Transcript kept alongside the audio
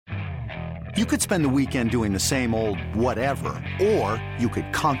You could spend the weekend doing the same old whatever, or you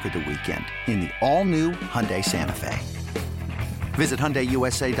could conquer the weekend in the all-new Hyundai Santa Fe. Visit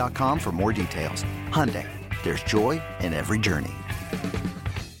HyundaiUSA.com for more details. Hyundai, there's joy in every journey.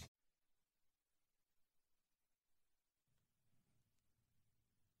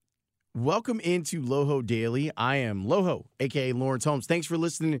 Welcome into Loho Daily. I am Loho, a.k.a. Lawrence Holmes. Thanks for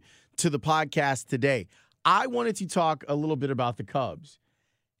listening to the podcast today. I wanted to talk a little bit about the Cubs.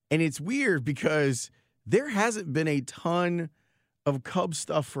 And it's weird because there hasn't been a ton of Cubs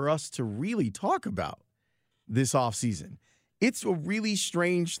stuff for us to really talk about this offseason. It's a really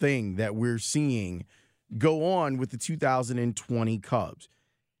strange thing that we're seeing go on with the 2020 Cubs.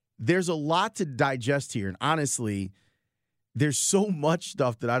 There's a lot to digest here. And honestly, there's so much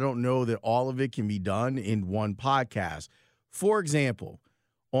stuff that I don't know that all of it can be done in one podcast. For example,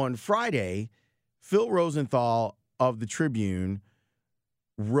 on Friday, Phil Rosenthal of the Tribune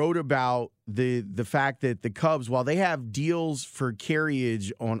wrote about the fact that the Cubs, while they have deals for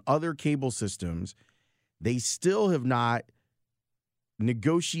carriage on other cable systems, they still have not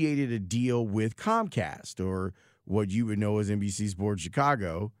negotiated a deal with Comcast, or what you would know as NBC Sports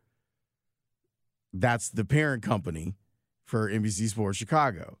Chicago. That's the parent company for NBC Sports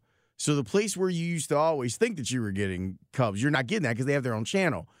Chicago. So the place where you used to always think that you were getting Cubs, you're not getting that because they have their own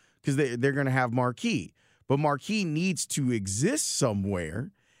channel, because they're going to have Marquee. But Marquee needs to exist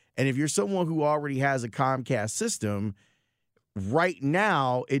somewhere. And if you're someone who already has a Comcast system, right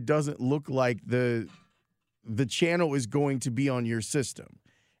now it doesn't look like the channel is going to be on your system.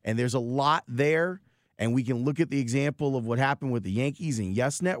 And there's a lot there. And we can look at the example of what happened with the Yankees and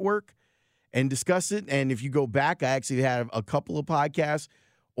Yes Network and discuss it. And if you go back, I actually had a couple of podcasts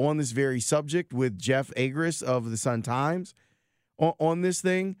on this very subject with Jeff Agris of the Sun-Times on this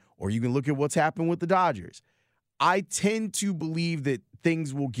thing, or you can look at what's happened with the Dodgers. I tend to believe that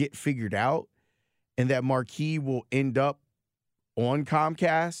things will get figured out and that Marquee will end up on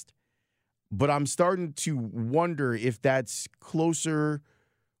Comcast, but I'm starting to wonder if that's closer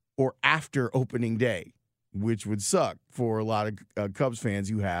or after opening day, which would suck for a lot of Cubs fans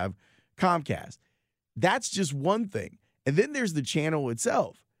who have Comcast. That's just one thing. And then there's the channel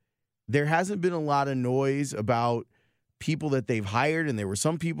itself. There hasn't been a lot of noise about people that they've hired, and there were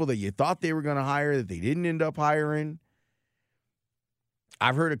some people that you thought they were going to hire that they didn't end up hiring.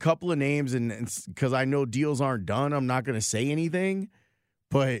 I've heard a couple of names, and because I know deals aren't done, I'm not going to say anything,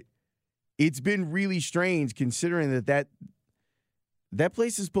 but it's been really strange considering that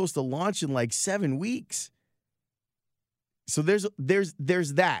place is supposed to launch in like 7 weeks. So there's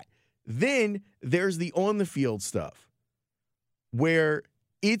that. Then there's the on-the-field stuff where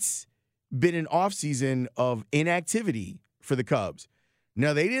it's been an offseason of inactivity for the Cubs.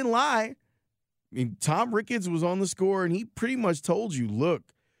 Now, they didn't lie. I mean, Tom Ricketts was on the score, and he pretty much told you,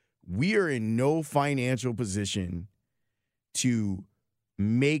 look, we are in no financial position to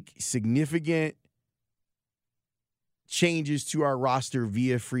make significant changes to our roster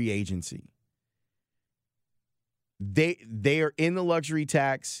via free agency. They are in the luxury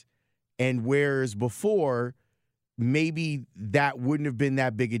tax, and whereas before maybe that wouldn't have been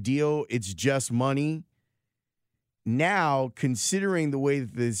that big a deal, it's just money. Now, considering the way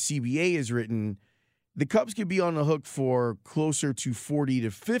that the CBA is written, the Cubs could be on the hook for closer to $40 to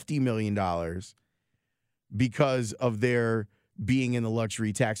 $50 million because of their being in the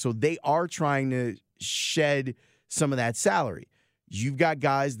luxury tax. So they are trying to shed some of that salary. You've got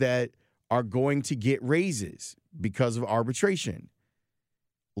guys that are going to get raises because of arbitration,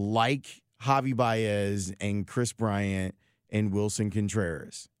 like Javi Baez and Chris Bryant and Wilson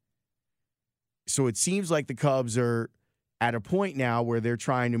Contreras. So it seems like the Cubs are at a point now where they're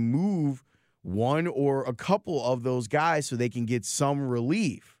trying to move one or a couple of those guys so they can get some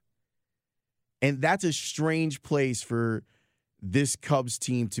relief. And that's a strange place for this Cubs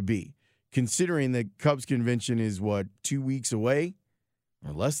team to be, considering the Cubs convention is, 2 weeks away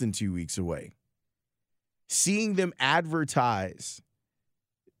or less than 2 weeks away. Seeing them advertise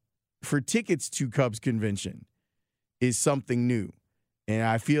for tickets to Cubs convention is something new. And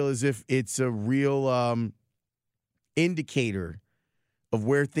I feel as if it's a real indicator of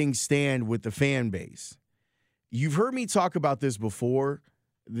where things stand with the fan base. You've heard me talk about this before,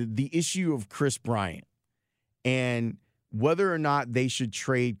 the issue of Chris Bryant and whether or not they should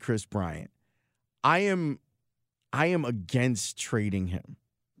trade Chris Bryant. I am against trading him.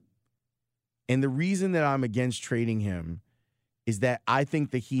 And the reason that I'm against trading him is that I think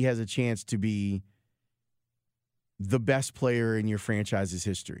that he has a chance to be the best player in your franchise's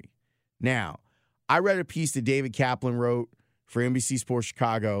history. Now, I read a piece that David Kaplan wrote for NBC Sports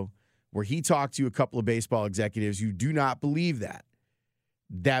Chicago where he talked to a couple of baseball executives who do not believe that.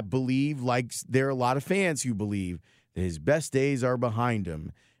 that believe, like there are a lot of fans who believe, that his best days are behind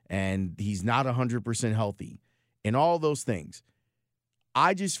him and he's not 100% healthy and all those things.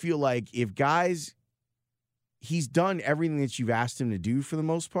 I just feel like if guys, he's done everything that you've asked him to do for the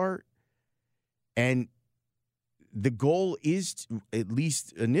most part. And the goal is, at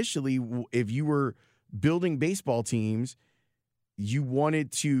least initially, if you were building baseball teams, you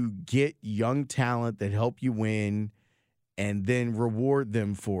wanted to get young talent that help you win and then reward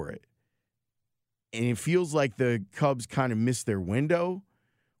them for it. And it feels like the Cubs kind of missed their window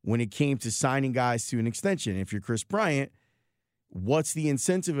when it came to signing guys to an extension. If you're Kris Bryant, what's the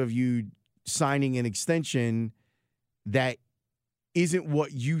incentive of you signing an extension that isn't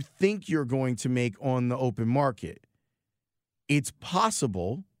what you think you're going to make on the open market? It's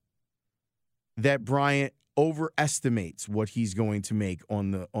possible that Bryant overestimates what he's going to make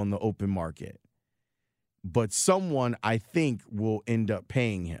on the open market. But someone, I think, will end up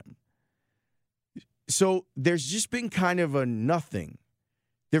paying him. So there's just been kind of a nothing.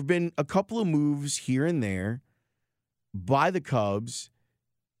 There have been a couple of moves here and there by the Cubs,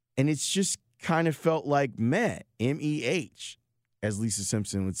 and it's just kind of felt like meh, M-E-H, as Lisa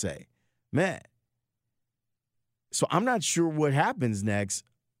Simpson would say, meh. So I'm not sure what happens next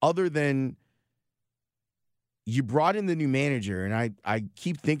other than you brought in the new manager, and I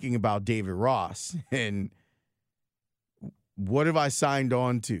keep thinking about David Ross and what have I signed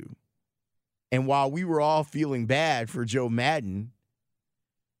on to? And while we were all feeling bad for Joe Maddon,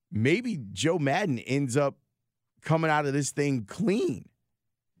 maybe Joe Maddon ends up coming out of this thing clean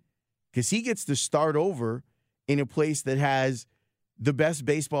because he gets to start over in a place that has the best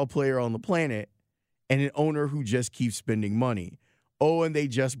baseball player on the planet and an owner who just keeps spending money. Oh, and they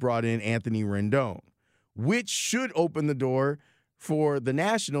just brought in Anthony Rendon, which should open the door for the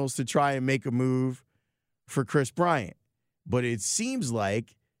Nationals to try and make a move for Kris Bryant. But it seems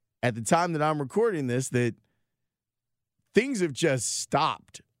like at the time that I'm recording this that things have just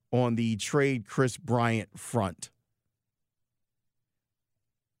stopped on the trade Kris Bryant front.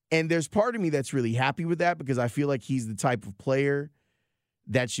 And there's part of me that's really happy with that because I feel like he's the type of player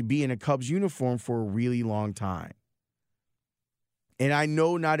that should be in a Cubs uniform for a really long time. And I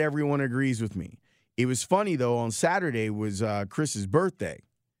know not everyone agrees with me. It was funny, though, on Saturday was Chris's birthday.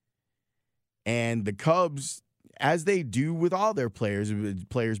 And the Cubs, as they do with all their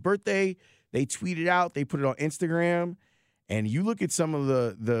players' birthday, they tweet it out, they put it on Instagram, and you look at some of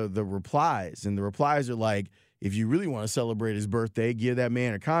the replies, and the replies are like, if you really want to celebrate his birthday, give that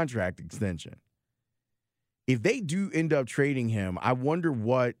man a contract extension. If they do end up trading him, I wonder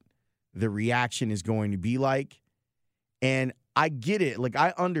what the reaction is going to be like. And I get it. Like,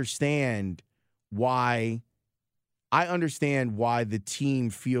 I understand why the team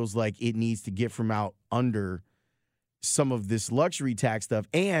feels like it needs to get from out under some of this luxury tax stuff,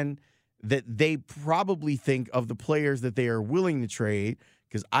 and that they probably think of the players that they are willing to trade,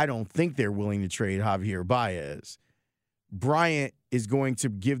 because I don't think they're willing to trade Javier Baez. Bryant is going to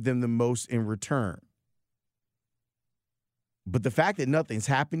give them the most in return. But the fact that nothing's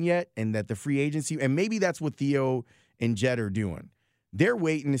happened yet and that the free agency, and maybe that's what Theo and Jed are doing. They're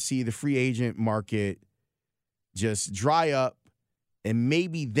waiting to see the free agent market just dry up, and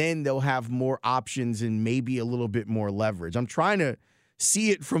maybe then they'll have more options and maybe a little bit more leverage. I'm trying to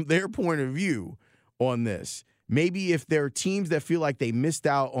see it from their point of view on this. Maybe if there are teams that feel like they missed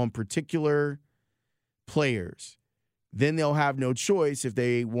out on particular players, then they'll have no choice if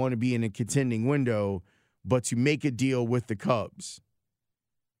they want to be in a contending window but to make a deal with the Cubs.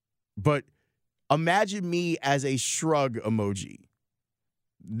 But imagine me as a shrug emoji.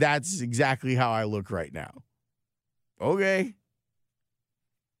 That's exactly how I look right now. Okay.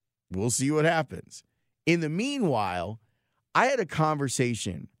 We'll see what happens. In the meanwhile, I had a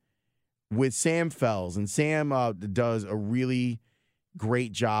conversation with Sam Fells, and Sam does a really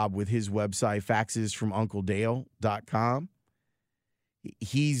great job with his website, faxesfromuncledale.com.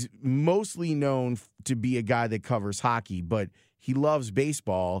 He's mostly known to be a guy that covers hockey, but he loves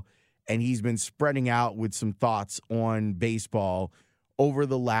baseball, and he's been spreading out with some thoughts on baseball over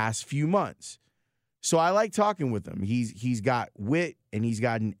the last few months. So I like talking with him. He's got wit, and he's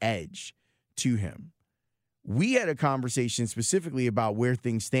got an edge to him. We had a conversation specifically about where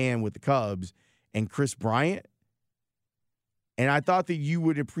things stand with the Cubs and Kris Bryant, and I thought that you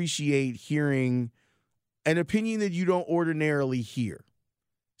would appreciate hearing an opinion that you don't ordinarily hear.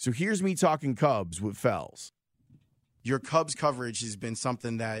 So here's me talking Cubs with Fells. Your Cubs coverage has been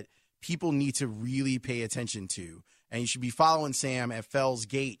something that people need to really pay attention to, and you should be following Sam at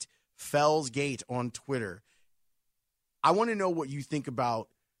Fellsgate on Twitter. I want to know what you think about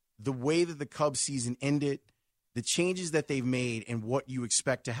the way that the Cubs season ended the changes that they've made and what you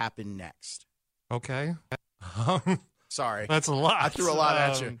expect to happen next. Okay. Sorry. That's a lot. I threw a lot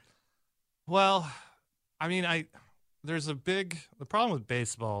at you. Well, I mean, the problem with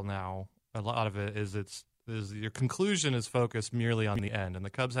baseball now, a lot of it is your conclusion is focused merely on the end, and the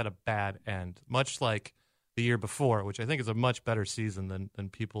Cubs had a bad end, much like the year before, which I think is a much better season than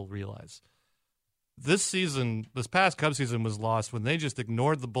people realize. This past Cubs season was lost when they just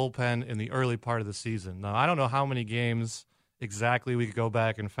ignored the bullpen in the early part of the season. Now, I don't know how many games exactly we could go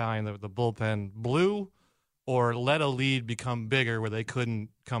back and find that the bullpen blew or let a lead become bigger where they couldn't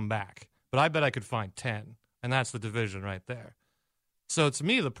come back. But I bet I could find 10, and that's the division right there. So to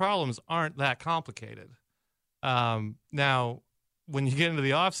me, the problems aren't that complicated. Now, when you get into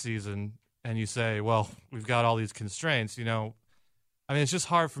the offseason and you say, well, we've got all these constraints, it's just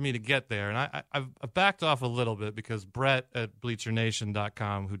hard for me to get there. And I've backed off a little bit because Brett at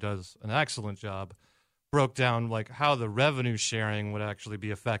BleacherNation.com, who does an excellent job, broke down like how the revenue sharing would actually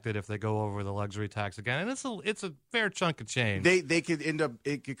be affected if they go over the luxury tax again. And it's a fair chunk of change. They could end up,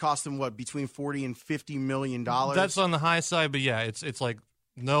 it could cost them between $40 and $50 million. That's on the high side, but yeah, it's like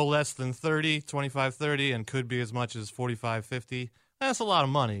no less than 25, 30, and could be as much as 45, 50. That's a lot of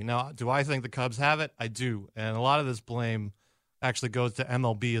money. Now, do I think the Cubs have it? I do. And a lot of this blame actually goes to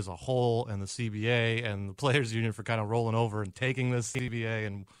MLB as a whole and the CBA and the Players Union for kind of rolling over and taking this CBA,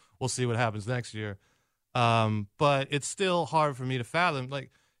 and we'll see what happens next year. But it's still hard for me to fathom.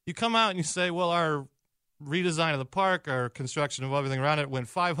 Like, you come out and you say, well, our redesign of the park, our construction of everything around it went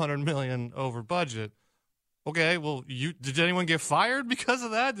 $500 million over budget. Okay, well, did anyone get fired because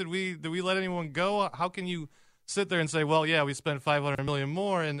of that? Did we let anyone go? How can you sit there and say, well, yeah, we spent $500 million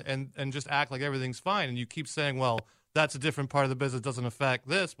more and just act like everything's fine? And you keep saying, well, that's a different part of the business, doesn't affect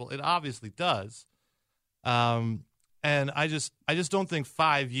this. Well, it obviously does. And I just don't think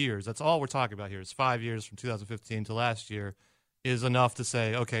 5 years, that's all we're talking about here, is 5 years from 2015 to last year is enough to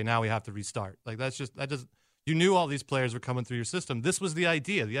say, okay, now we have to restart. Like, you knew all these players were coming through your system. This was the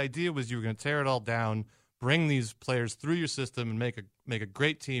idea. The idea was you were going to tear it all down, bring these players through your system, and make a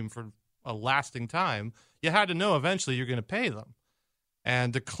great team for a lasting time. You had to know eventually you're going to pay them.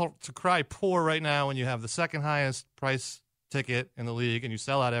 And to cry poor right now when you have the second highest price ticket in the league and you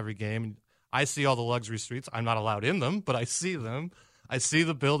sell out every game. I see all the luxury suites. I'm not allowed in them, but I see them. I see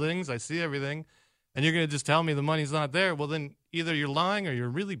the buildings. I see everything. And you're going to just tell me the money's not there. Well, then either you're lying or you're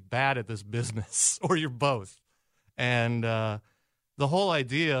really bad at this business, or you're both. And the whole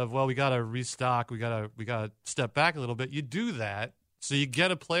idea of, well, we got to restock, we got to step back a little bit. You do that so you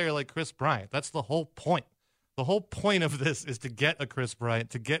get a player like Kris Bryant. That's the whole point. The whole point of this is to get a Kris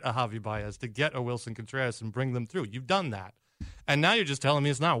Bryant, to get a Javi Baez, to get a Wilson Contreras and bring them through. You've done that. And now you're just telling me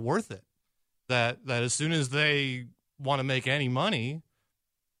it's not worth it. That as soon as they want to make any money,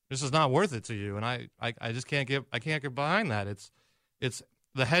 this is not worth it to you. And I just can't get behind that. It's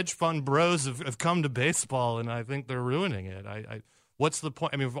the hedge fund bros have come to baseball, and I think they're ruining it. What's the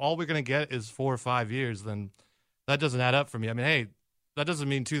point? I mean, if all we're going to get is 4 or 5 years, then that doesn't add up for me. I mean, hey, that doesn't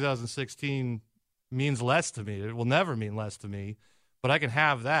mean 2016 means less to me. It will never mean less to me, but I can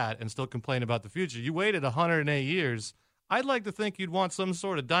have that and still complain about the future. You waited 108 years. I'd like to think you'd want some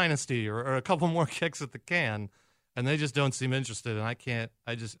sort of dynasty or a couple more kicks at the can, and they just don't seem interested. And I can't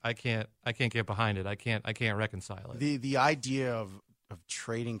get behind it. I can't reconcile it. The idea of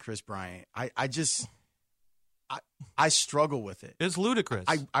trading Kris Bryant, I struggle with it. It's ludicrous.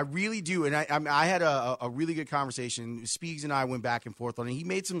 I really do. And I had a really good conversation. Speaks and I went back and forth on it. He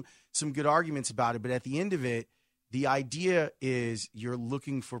made some good arguments about it. But at the end of it, the idea is you're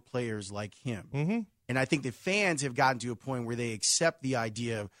looking for players like him. Mm-hmm. And I think that fans have gotten to a point where they accept the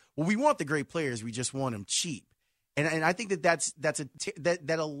idea of, well, we want the great players. We just want them cheap. And I think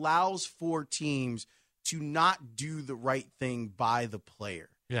that allows for teams to not do the right thing by the player.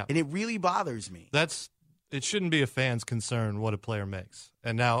 Yeah. And it really bothers me. It shouldn't be a fan's concern what a player makes.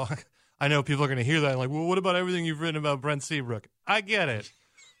 And now I know people are going to hear that and like, well, what about everything you've written about Brent Seabrook? I get it.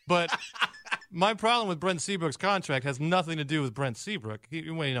 But my problem with Brent Seabrook's contract has nothing to do with Brent Seabrook.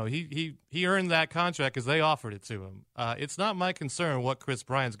 He earned that contract because they offered it to him. It's not my concern what Kris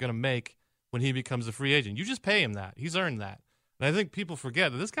Bryant's going to make when he becomes a free agent. You just pay him that. He's earned that. And I think people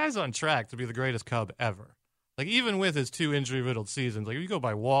forget that this guy's on track to be the greatest Cub ever. Like, even with his 2 injury-riddled seasons, like if you go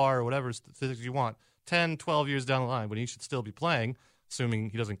by WAR or whatever statistics you want, 10, 12 years down the line when he should still be playing,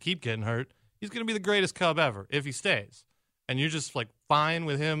 assuming he doesn't keep getting hurt, he's going to be the greatest Cub ever if he stays. And you're just like fine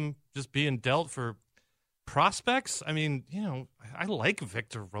with him just being dealt for prospects. I mean, I like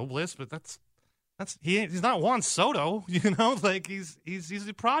Victor Robles, but he's not Juan Soto, like he's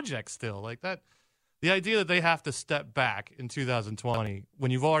a project still. Like the idea that they have to step back in 2020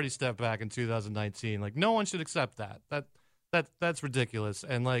 when you've already stepped back in 2019, like no one should accept that. That's ridiculous.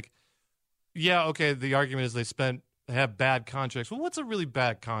 And like, yeah, okay, the argument is they have bad contracts. Well, what's a really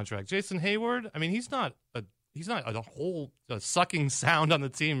bad contract? Jason Hayward? I mean, he's not a whole sucking sound on the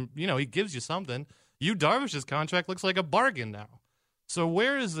team. You know, he gives you something. Darvish's contract looks like a bargain now. So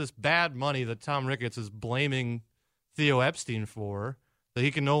where is this bad money that Tom Ricketts is blaming Theo Epstein for that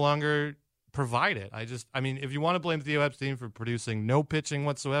he can no longer provide it? I mean, if you want to blame Theo Epstein for producing no pitching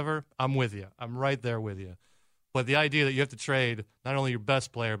whatsoever, I'm with you. I'm right there with you. But the idea that you have to trade not only your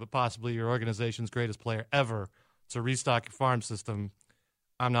best player, but possibly your organization's greatest player ever to restock your farm system,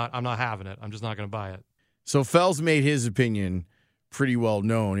 I'm not having it. I'm just not going to buy it. So Fells made his opinion pretty well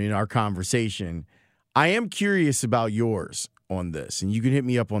known in our conversation. I am curious about yours on this, and you can hit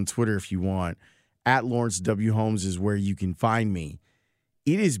me up on Twitter if you want. At Lawrence W. Holmes is where you can find me.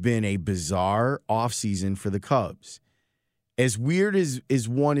 It has been a bizarre offseason for the Cubs. As weird as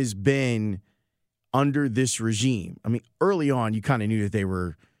one has been under this regime. I mean, early on, you kind of knew that they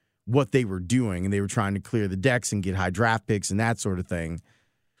were what they were doing, and they were trying to clear the decks and get high draft picks and that sort of thing.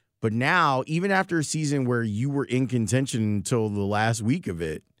 But now, even after a season where you were in contention until the last week of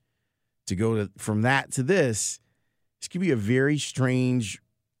it, to go from that to this could be a very strange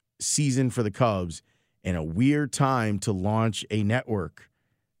season for the Cubs and a weird time to launch a network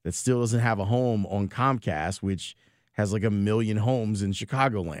that still doesn't have a home on Comcast, which has like 1 million homes in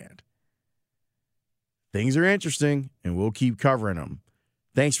Chicagoland. Things are interesting, and we'll keep covering them.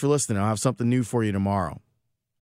 Thanks for listening. I'll have something new for you tomorrow.